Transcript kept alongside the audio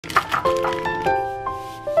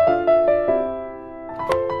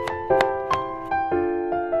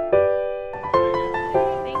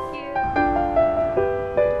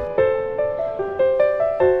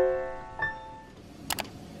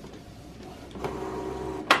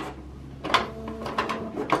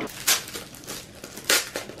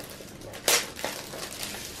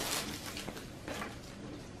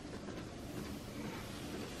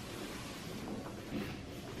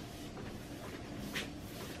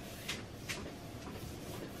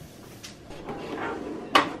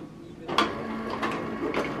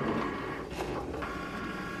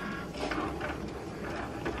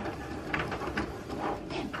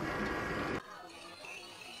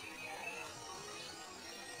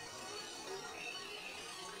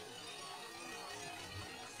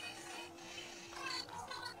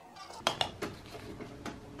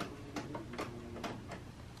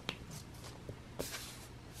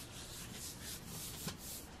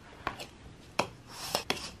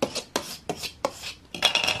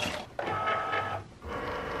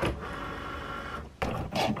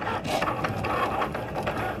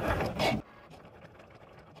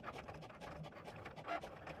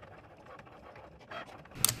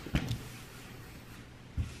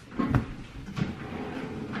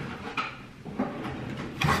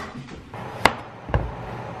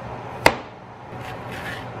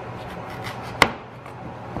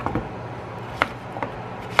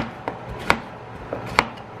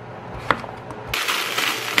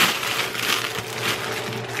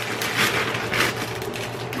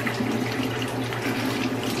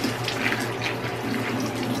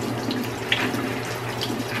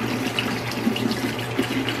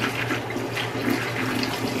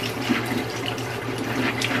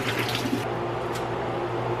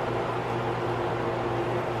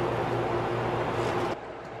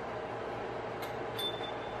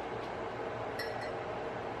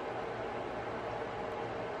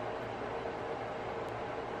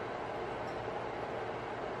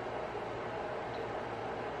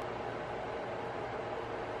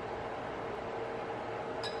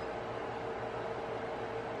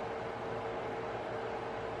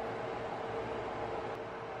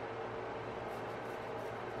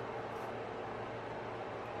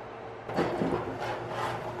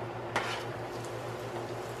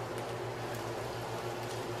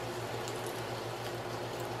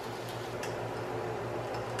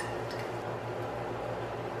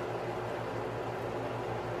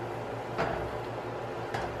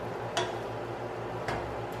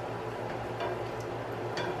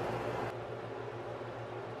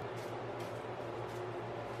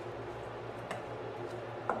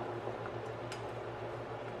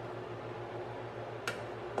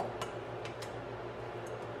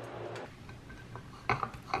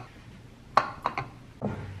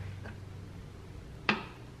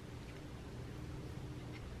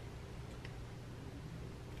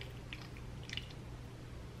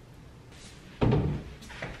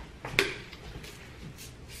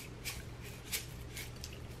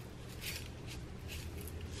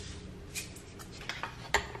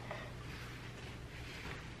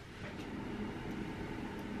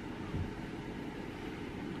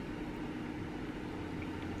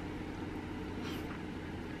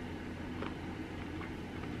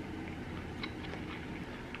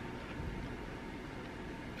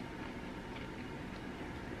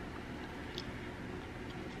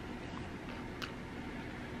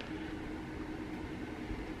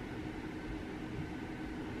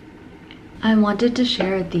I wanted to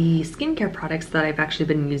share the skincare products that I've actually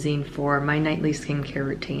been using for my nightly skincare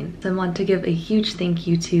routine. So I want to give a huge thank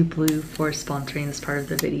you to Bl'eau for sponsoring this part of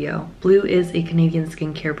the video. Bl'eau is a Canadian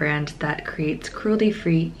skincare brand that creates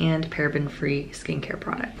cruelty-free and paraben-free skincare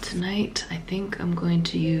products. Tonight, I think I'm going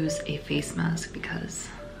to use a face mask because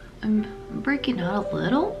I'm breaking out a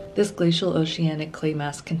little. This glacial oceanic clay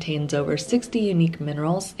mask contains over 60 unique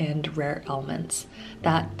minerals and rare elements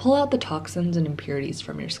that pull out the toxins and impurities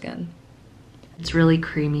from your skin. It's really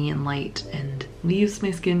creamy and light and leaves my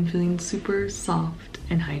skin feeling super soft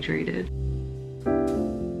and hydrated.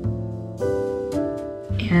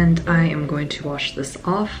 And I am going to wash this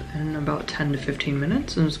off in about 10 to 15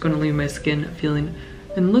 minutes. I'm just going to leave my skin feeling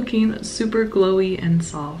and looking super glowy and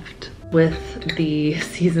soft. With the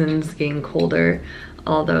seasons getting colder,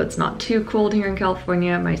 although it's not too cold here in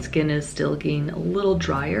California, my skin is still getting a little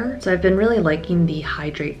drier. So I've been really liking the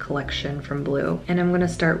Hydrate collection from Bl'eau, and I'm gonna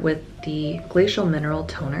start with the Glacial Mineral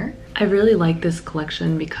Toner. I really like this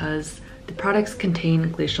collection because the products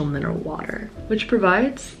contain glacial mineral water, which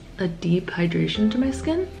provides a deep hydration to my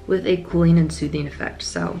skin with a cooling and soothing effect.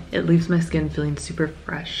 So it leaves my skin feeling super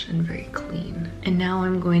fresh and very clean. And now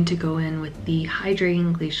I'm going to go in with the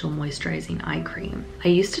Hydrating Glacial Moisturizing Eye Cream. I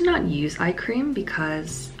used to not use eye cream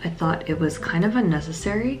because I thought it was kind of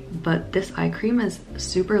unnecessary, but this eye cream is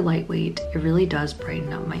super lightweight. It really does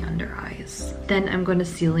brighten up my under eyes. Then I'm going to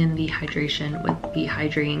seal in the hydration with the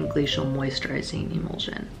Hydrating Glacial Moisturizing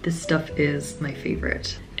Emulsion. This stuff is my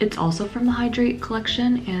favorite. It's also from the Hydrate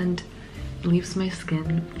collection and leaves my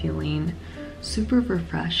skin feeling super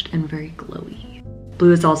refreshed and very glowy. Bl'eau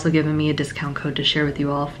has also given me a discount code to share with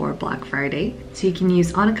you all for Black Friday. So you can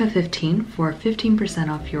use Annika15 for 15%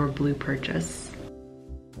 off your Bl'eau purchase.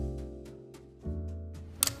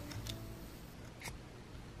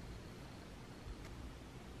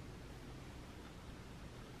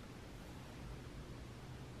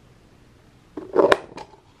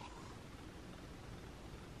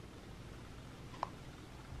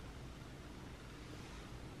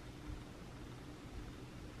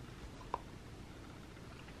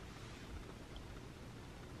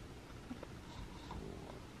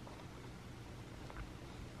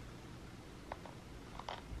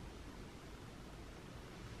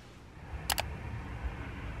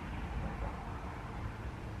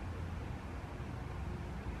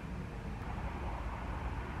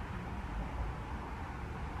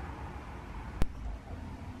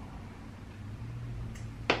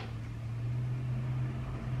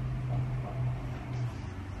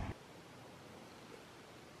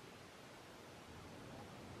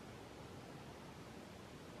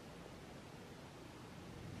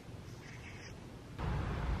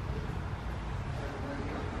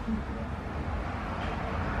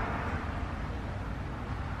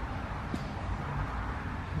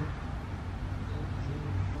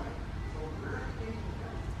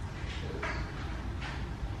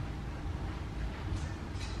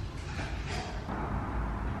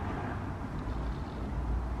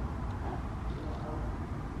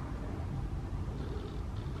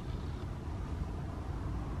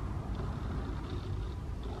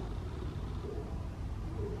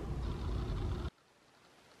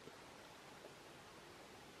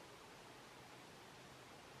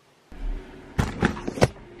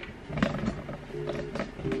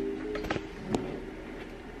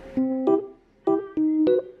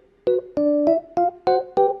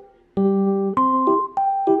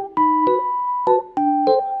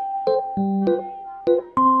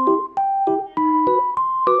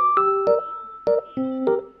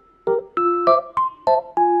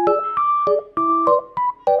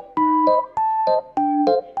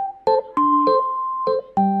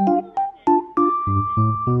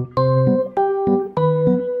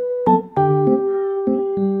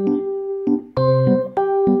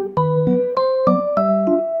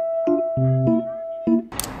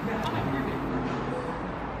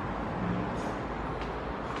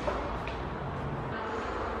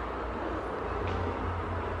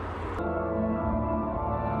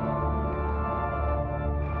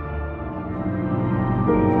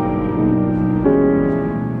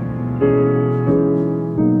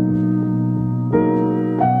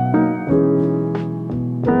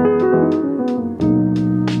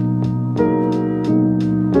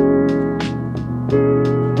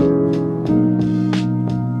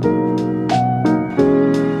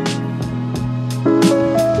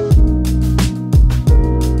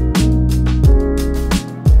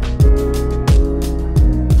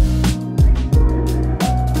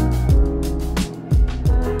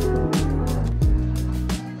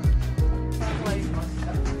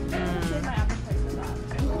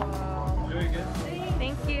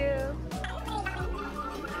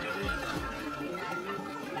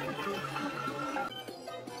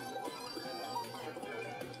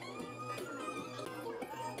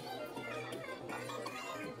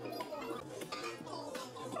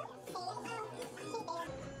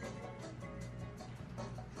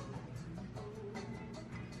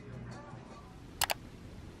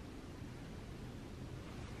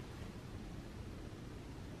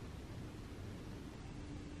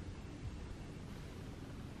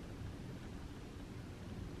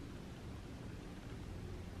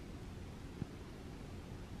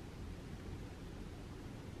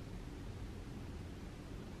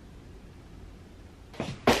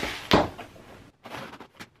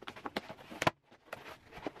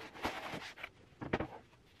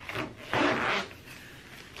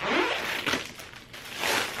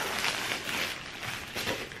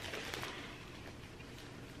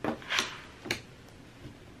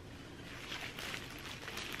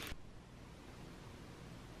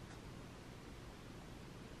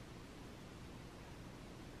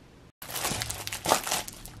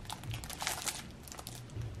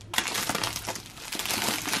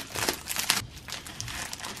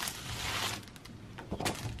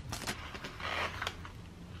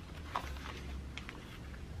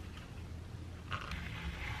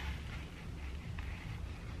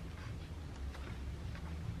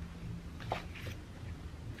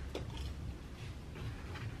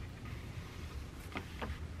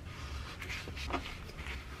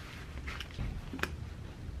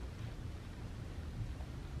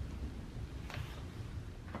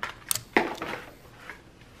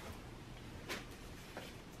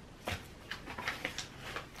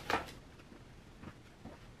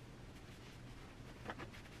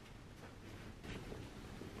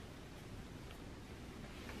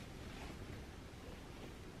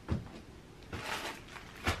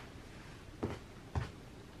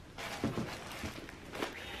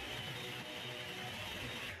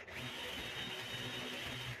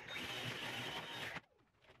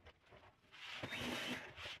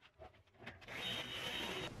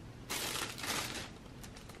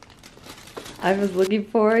 I was looking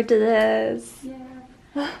forward to this. Yeah.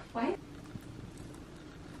 Why?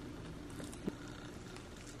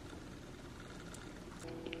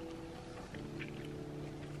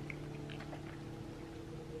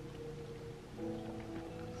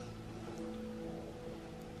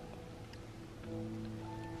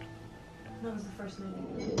 That was the first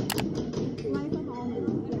minute.